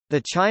The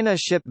China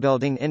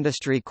Shipbuilding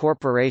Industry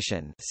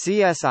Corporation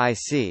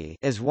 (CSIC)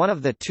 is one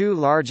of the two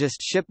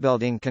largest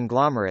shipbuilding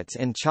conglomerates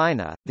in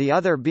China, the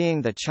other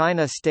being the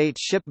China State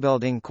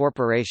Shipbuilding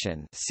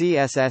Corporation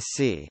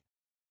 (CSSC).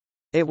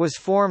 It was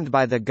formed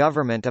by the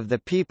Government of the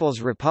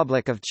People's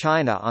Republic of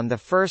China on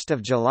 1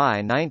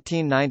 July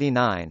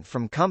 1999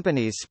 from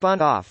companies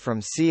spun off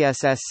from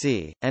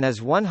CSSC, and is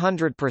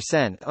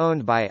 100%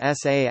 owned by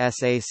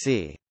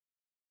SASAC.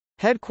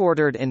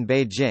 Headquartered in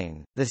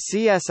Beijing, the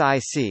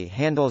CSIC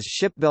handles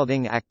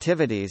shipbuilding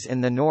activities in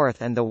the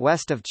north and the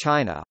west of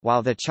China,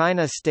 while the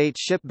China State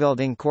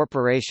Shipbuilding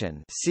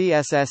Corporation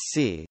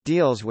 (CSSC)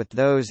 deals with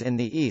those in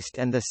the east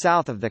and the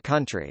south of the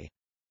country.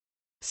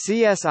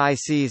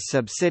 CSIC's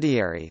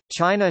subsidiary,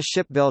 China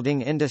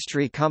Shipbuilding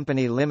Industry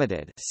Company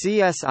Limited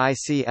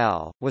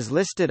 (CSICL), was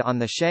listed on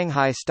the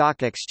Shanghai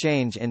Stock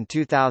Exchange in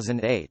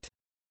 2008.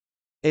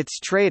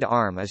 Its trade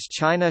arm is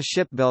China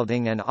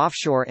Shipbuilding and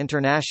Offshore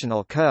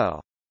International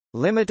Co.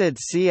 Limited.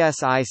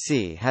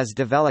 CSIC has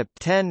developed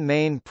 10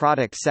 main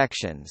product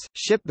sections: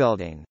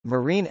 shipbuilding,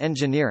 marine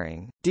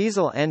engineering,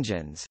 diesel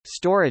engines,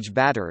 storage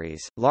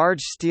batteries,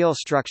 large steel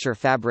structure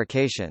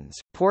fabrications,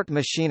 port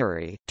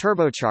machinery,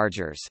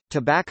 turbochargers,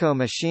 tobacco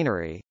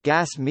machinery,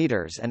 gas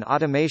meters and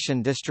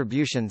automation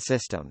distribution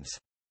systems.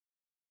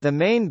 The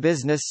main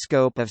business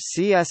scope of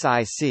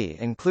CSIC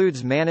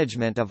includes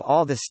management of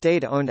all the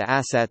state-owned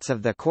assets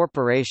of the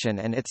corporation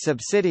and its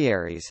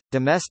subsidiaries,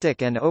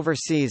 domestic and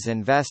overseas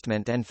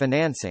investment and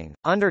financing,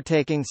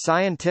 undertaking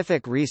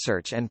scientific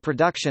research and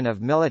production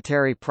of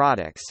military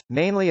products,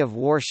 mainly of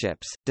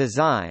warships,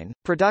 design,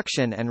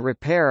 production and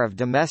repair of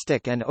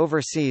domestic and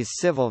overseas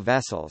civil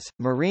vessels,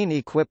 marine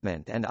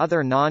equipment and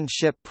other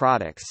non-ship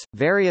products,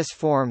 various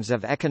forms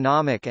of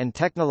economic and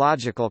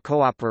technological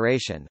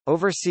cooperation,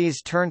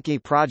 overseas turnkey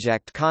project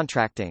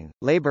contracting,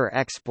 labor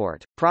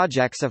export,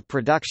 projects of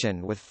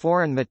production with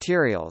foreign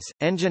materials,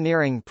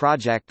 engineering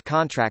project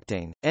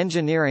contracting,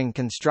 engineering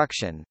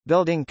construction,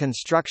 building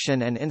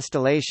construction and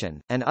installation,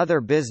 and other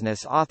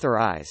business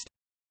authorized.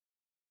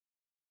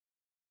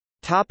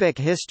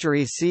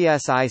 History.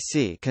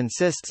 CSIC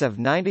consists of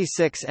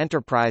 96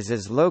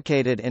 enterprises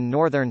located in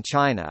northern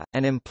China,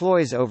 and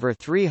employs over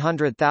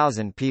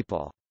 300,000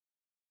 people.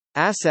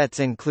 Assets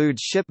include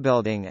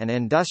shipbuilding and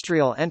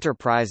industrial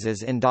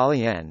enterprises in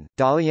Dalian,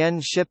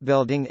 Dalian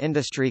Shipbuilding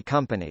Industry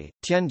Company,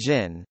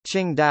 Tianjin,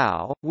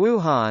 Qingdao,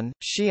 Wuhan,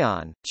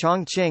 Xi'an,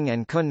 Chongqing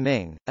and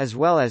Kunming, as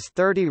well as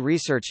 30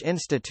 research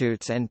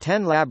institutes and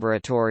 10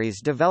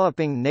 laboratories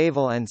developing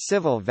naval and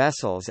civil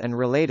vessels and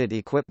related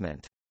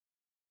equipment.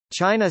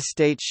 China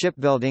State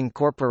Shipbuilding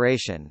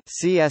Corporation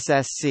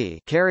 (CSSC)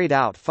 carried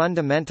out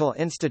fundamental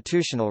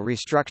institutional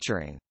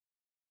restructuring.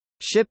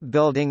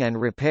 Shipbuilding and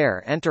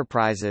repair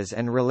enterprises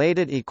and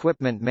related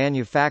equipment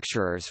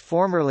manufacturers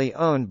formerly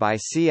owned by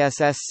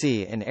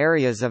CSSC in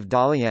areas of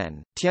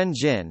Dalian,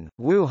 Tianjin,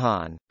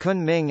 Wuhan,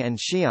 Kunming and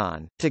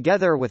Xi'an,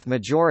 together with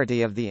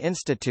majority of the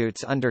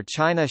institutes under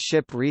China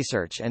Ship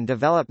Research and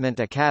Development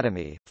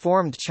Academy,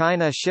 formed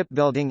China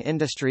Shipbuilding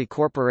Industry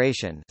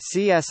Corporation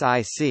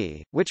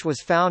 (CSIC), which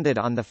was founded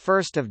on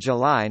 1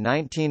 July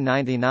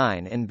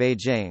 1999 in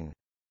Beijing.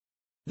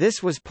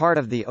 This was part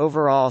of the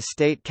overall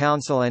State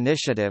Council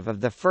initiative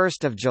of 1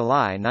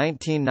 July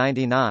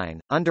 1999,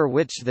 under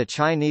which the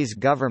Chinese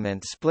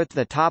government split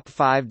the top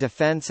 5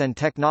 defense and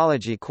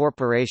technology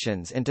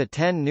corporations into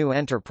 10 new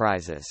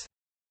enterprises.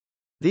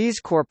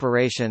 These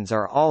corporations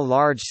are all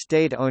large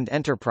state-owned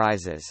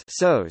enterprises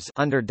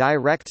under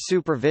direct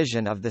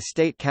supervision of the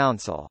State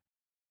Council.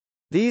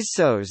 These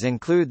SOs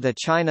include the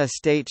China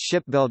State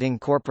Shipbuilding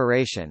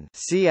Corporation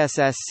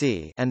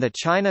 (CSSC) and the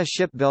China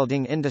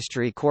Shipbuilding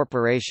Industry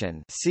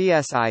Corporation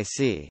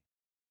 (CSIC).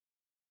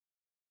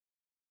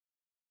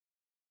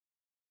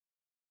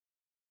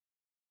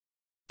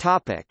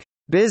 Topic: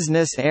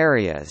 Business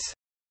areas.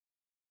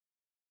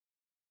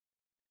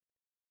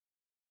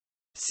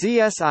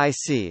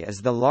 CSIC is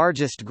the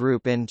largest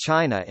group in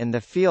China in the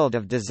field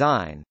of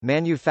design,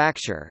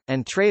 manufacture,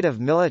 and trade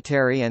of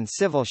military and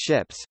civil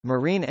ships,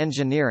 marine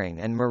engineering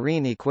and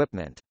marine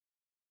equipment.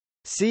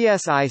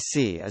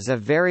 CSIC is a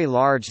very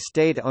large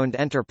state-owned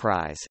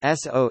enterprise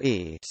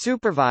 (SOE)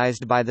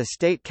 supervised by the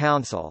State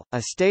Council,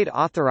 a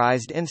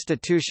state-authorized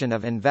institution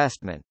of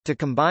investment, to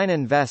combine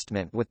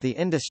investment with the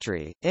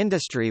industry,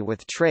 industry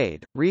with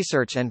trade,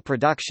 research and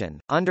production,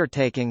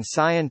 undertaking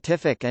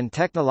scientific and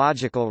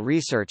technological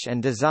research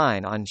and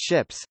design on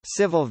ships,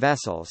 civil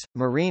vessels,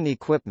 marine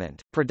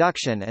equipment,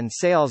 production and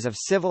sales of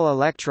civil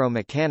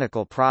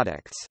electromechanical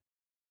products.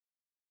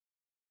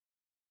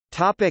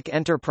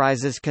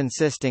 Enterprises.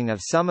 Consisting of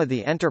some of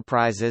the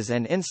enterprises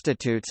and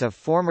institutes of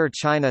former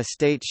China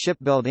State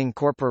Shipbuilding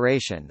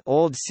Corporation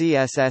 (old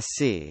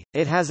CSSC),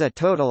 it has a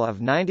total of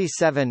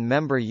 97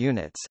 member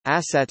units,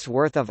 assets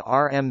worth of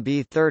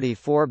RMB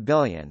 34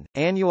 billion,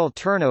 annual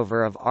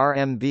turnover of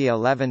RMB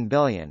 11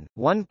 billion,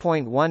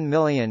 1.1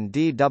 million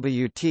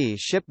DWT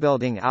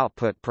shipbuilding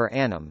output per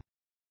annum.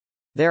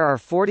 There are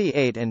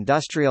 48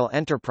 industrial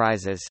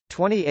enterprises,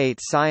 28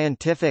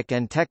 scientific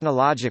and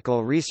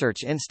technological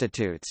research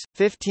institutes,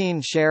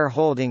 15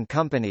 share-holding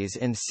companies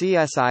in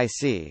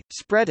CSIC,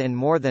 spread in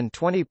more than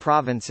 20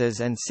 provinces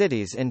and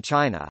cities in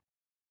China.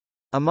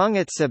 Among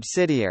its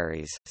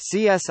subsidiaries,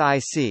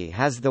 CSIC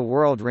has the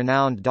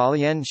world-renowned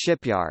Dalian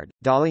Shipyard,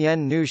 Dalian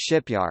New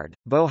Shipyard,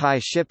 Bohai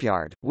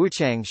Shipyard,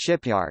 Wuchang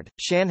Shipyard,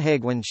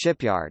 Shanhaiguan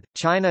Shipyard,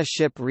 China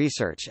Ship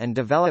Research and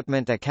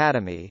Development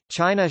Academy,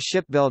 China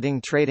Shipbuilding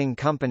Trading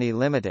Company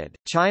Limited,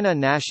 China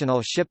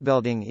National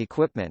Shipbuilding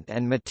Equipment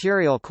and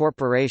Material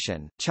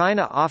Corporation,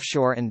 China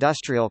Offshore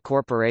Industrial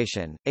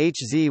Corporation,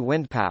 HZ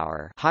Wind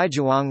Power,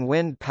 Haijuang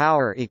Wind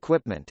Power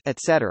Equipment,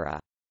 etc.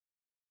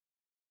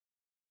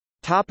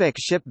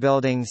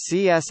 Shipbuilding.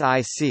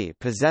 CSIC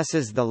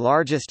possesses the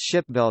largest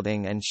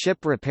shipbuilding and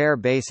ship repair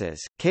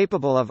bases,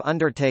 capable of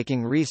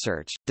undertaking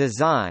research,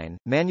 design,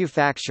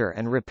 manufacture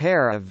and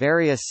repair of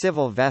various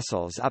civil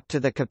vessels up to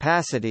the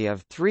capacity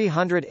of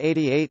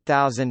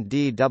 388,000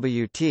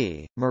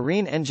 dwt,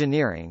 marine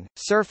engineering,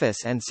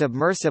 surface and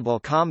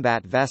submersible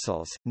combat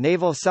vessels,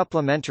 naval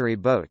supplementary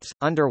boats,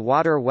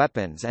 underwater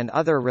weapons and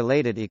other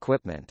related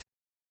equipment.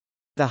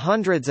 The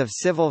hundreds of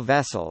civil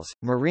vessels,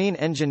 marine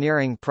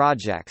engineering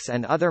projects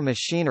and other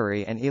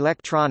machinery and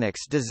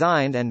electronics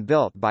designed and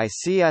built by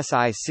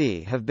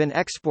CSIC have been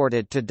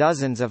exported to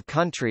dozens of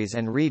countries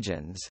and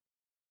regions.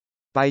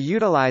 By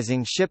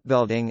utilizing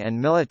shipbuilding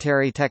and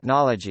military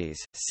technologies,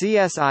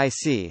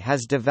 CSIC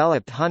has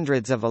developed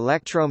hundreds of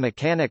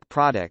electromechanic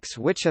products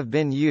which have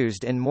been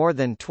used in more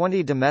than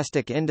 20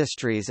 domestic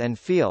industries and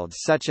fields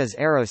such as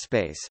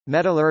aerospace,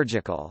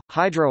 metallurgical,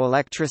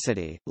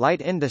 hydroelectricity,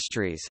 light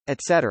industries,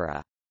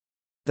 etc.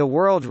 The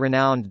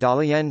world-renowned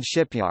Dalian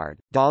Shipyard,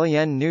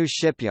 Dalian New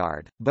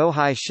Shipyard,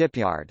 Bohai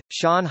Shipyard,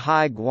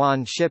 Shanghai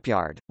Guan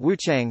Shipyard,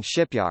 Wuchang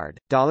Shipyard,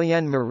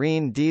 Dalian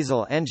Marine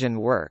Diesel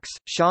Engine Works,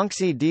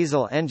 Shaanxi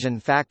Diesel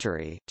Engine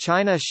Factory,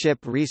 China Ship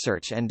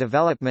Research and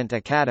Development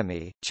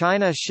Academy,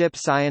 China Ship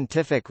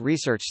Scientific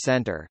Research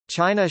Center,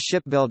 China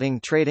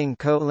Shipbuilding Trading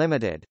Co.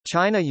 Limited,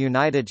 China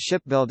United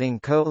Shipbuilding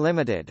Co.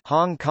 Limited,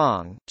 Hong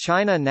Kong,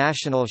 China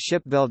National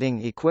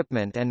Shipbuilding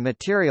Equipment and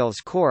Materials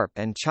Corp.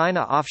 and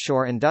China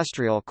Offshore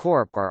Industrial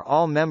Corp. Are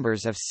all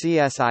members of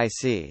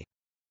CSIC.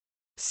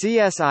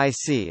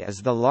 CSIC is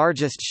the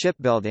largest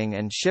shipbuilding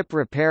and ship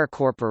repair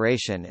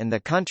corporation in the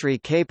country,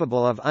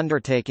 capable of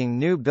undertaking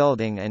new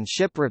building and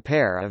ship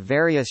repair of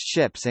various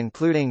ships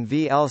including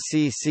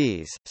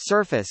VLCCs,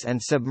 surface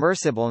and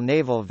submersible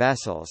naval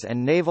vessels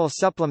and naval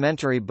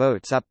supplementary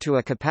boats up to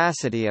a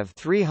capacity of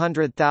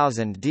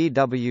 300,000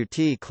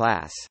 dwt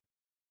class.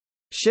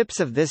 Ships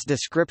of this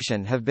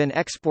description have been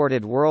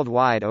exported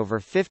worldwide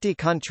over 50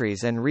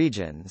 countries and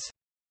regions.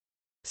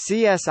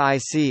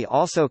 CSIC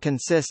also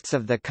consists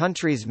of the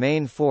country's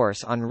main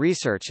force on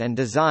research and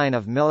design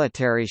of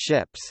military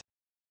ships.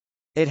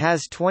 It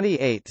has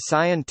 28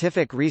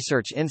 scientific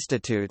research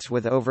institutes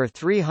with over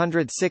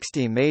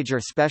 360 major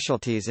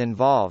specialties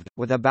involved,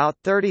 with about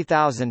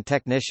 30,000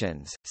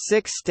 technicians,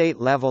 6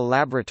 state-level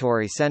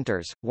laboratory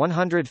centers,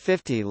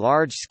 150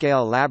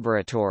 large-scale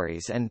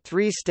laboratories and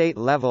 3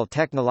 state-level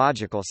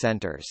technological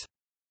centers.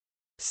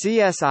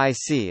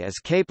 CSIC is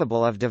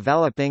capable of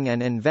developing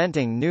and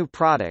inventing new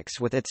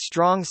products with its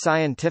strong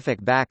scientific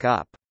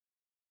backup.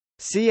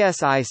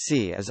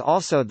 CSIC is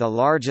also the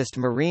largest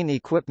marine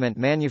equipment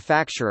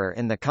manufacturer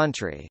in the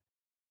country.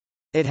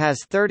 It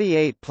has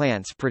 38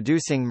 plants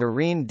producing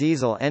marine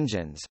diesel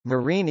engines,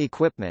 marine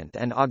equipment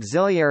and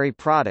auxiliary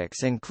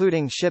products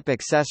including ship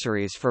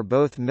accessories for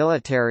both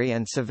military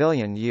and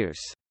civilian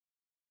use.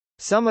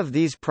 Some of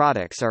these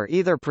products are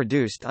either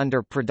produced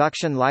under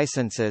production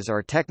licenses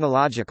or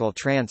technological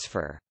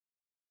transfer.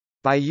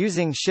 By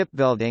using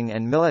shipbuilding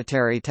and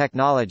military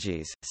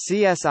technologies,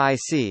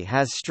 CSIC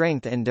has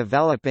strength in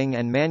developing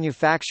and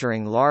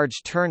manufacturing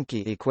large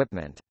turnkey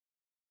equipment.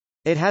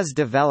 It has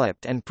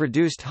developed and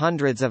produced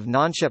hundreds of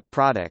non-ship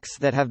products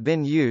that have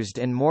been used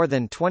in more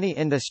than 20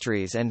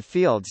 industries and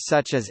fields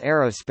such as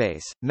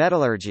aerospace,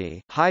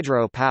 metallurgy,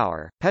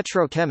 hydropower,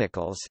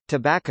 petrochemicals,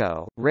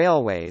 tobacco,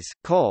 railways,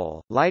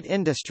 coal, light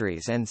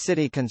industries and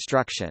city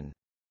construction.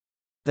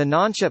 The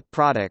non-ship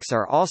products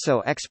are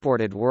also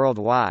exported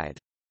worldwide.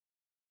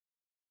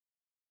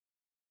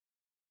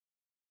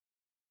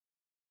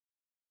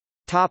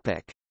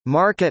 Topic: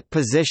 Market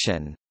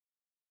position.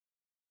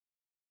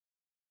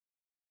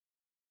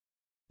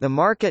 The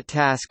market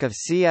task of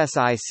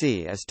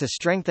CSIC is to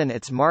strengthen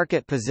its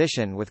market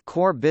position with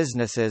core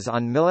businesses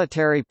on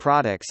military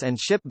products and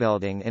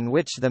shipbuilding, in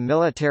which the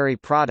military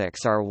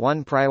products are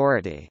one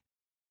priority.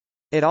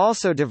 It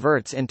also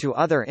diverts into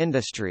other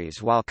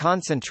industries while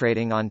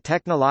concentrating on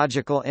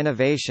technological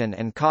innovation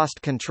and cost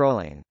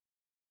controlling.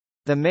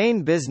 The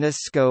main business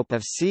scope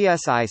of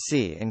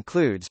CSIC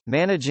includes,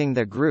 managing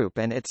the group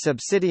and its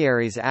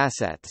subsidiaries'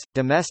 assets,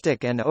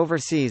 domestic and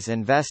overseas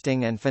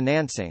investing and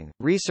financing,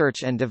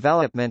 research and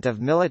development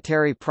of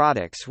military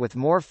products with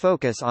more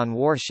focus on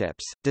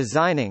warships,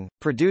 designing,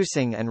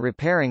 producing and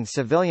repairing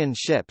civilian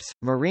ships,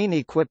 marine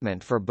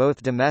equipment for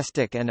both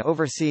domestic and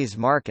overseas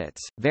markets,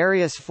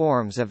 various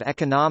forms of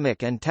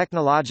economic and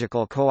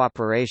technological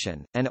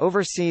cooperation, and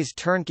overseas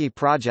turnkey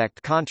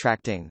project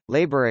contracting,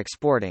 labor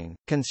exporting,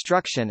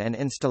 construction and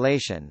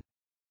installation.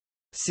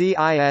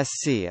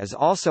 CISC is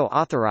also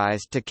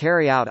authorized to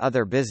carry out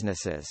other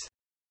businesses.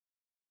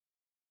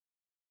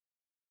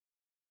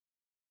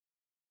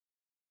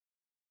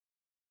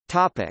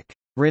 Topic: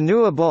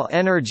 Renewable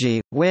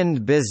energy,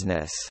 wind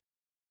business.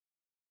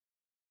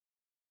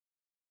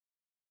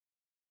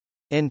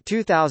 In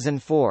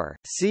 2004,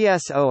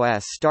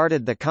 CSOS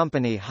started the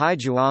company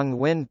Haijuang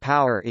Wind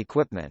Power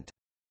Equipment.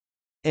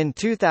 In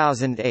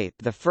 2008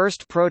 the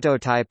first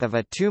prototype of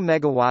a 2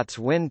 MW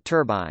wind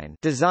turbine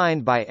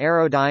designed by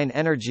Aerodyne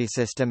Energy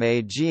System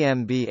A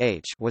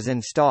GmbH was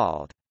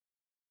installed.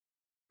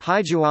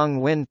 Haijuang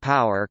Wind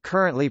Power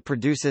currently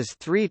produces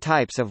 3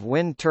 types of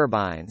wind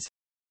turbines: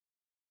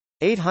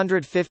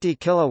 850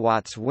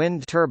 kW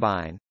wind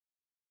turbine,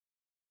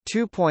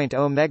 2.0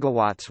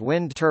 MW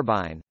wind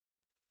turbine,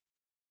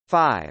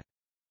 5.0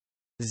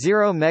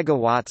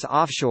 MW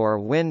offshore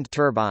wind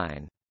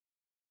turbine.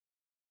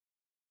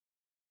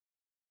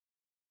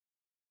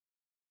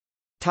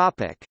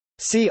 Topic.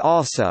 See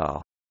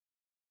also: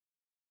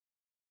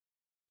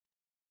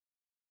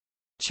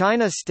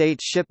 China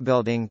State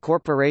Shipbuilding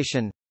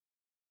Corporation,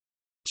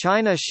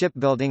 China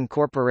Shipbuilding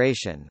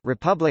Corporation,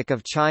 Republic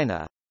of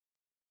China,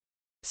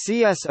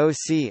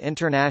 CSOC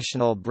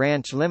International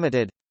Branch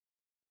Limited,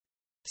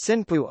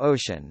 Sinpu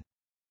Ocean.